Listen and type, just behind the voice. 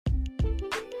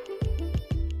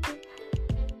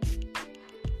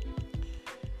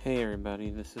Hey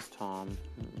everybody, this is Tom.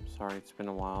 Sorry it's been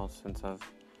a while since I've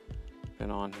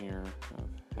been on here.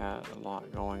 I've had a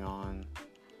lot going on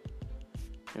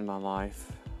in my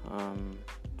life,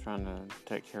 trying to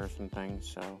take care of some things.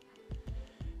 So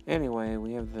anyway,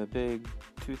 we have the big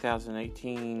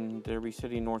 2018 Derby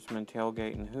City Norseman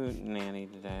tailgate and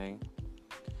hootenanny today.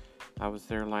 I was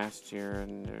there last year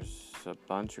and there's a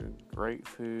bunch of great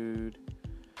food.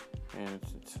 And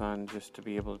it's fun just to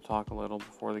be able to talk a little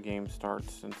before the game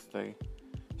starts, since they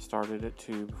started at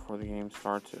 2 before the game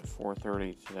starts at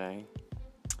 4:30 today.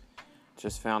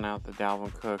 Just found out that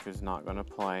Dalvin Cook is not going to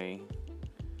play,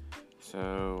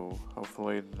 so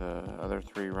hopefully the other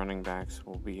three running backs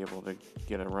will be able to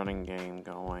get a running game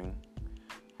going.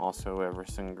 Also,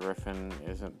 Everson Griffin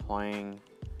isn't playing.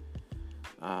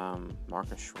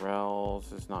 Marcus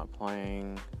Sherrills is not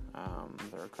playing.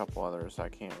 There are a couple others I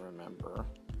can't remember.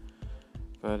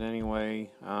 But anyway,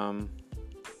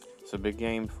 it's a big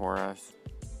game for us.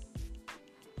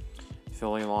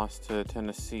 Philly lost to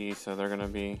Tennessee, so they're going to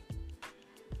be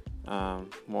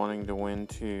wanting to win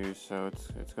too. So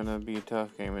it's going to be a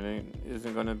tough game. It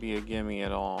isn't going to be a gimme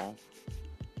at all.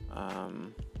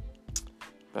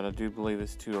 But I do believe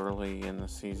it's too early in the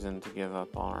season to give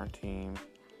up on our team.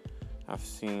 I've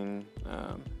seen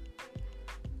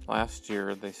last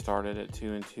year they started at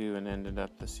 2-2 and ended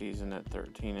up the season at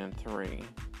 13-3.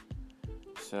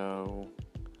 So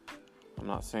I'm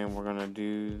not saying we're going to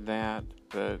do that,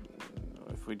 but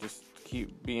if we just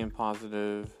keep being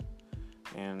positive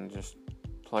and just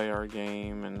play our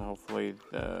game, and hopefully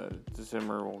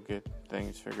Zimmer will get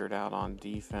things figured out on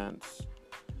defense.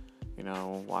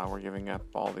 While we're giving up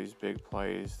all these big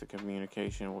plays, the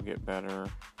communication will get better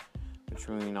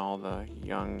between all the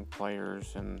young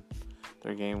players, and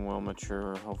their game will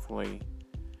mature. Hopefully,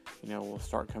 we'll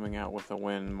start coming out with a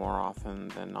win more often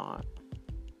than not.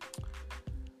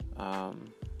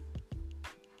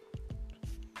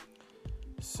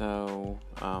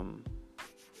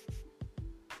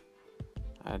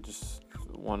 I just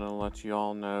want to let you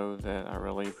all know that I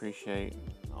really appreciate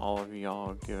all of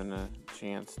y'all giving a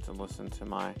chance to listen to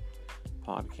my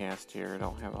podcast here. I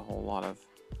don't have a whole lot of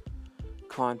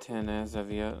content as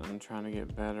of yet. I'm trying to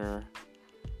get better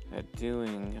at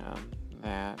doing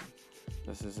that.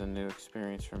 This is a new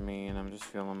experience for me, and I'm just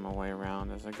feeling my way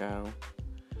around as I go.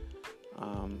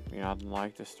 I'd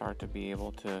like to start to be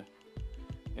able to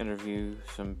interview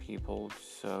some people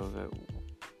so that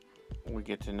we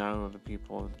get to know the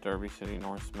people of the Derby City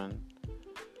Norsemen.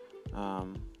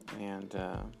 And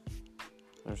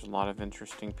there's a lot of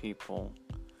interesting people.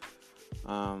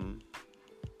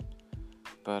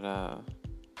 But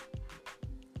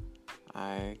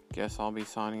I guess I'll be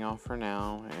signing off for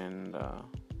now, and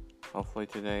hopefully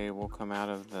today we'll come out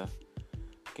of the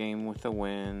game with a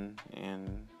win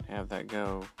and have that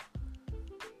go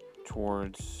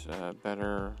towards a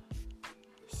better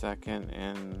second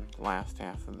and last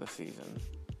half of the season.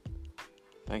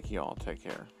 Thank you all. Take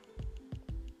care.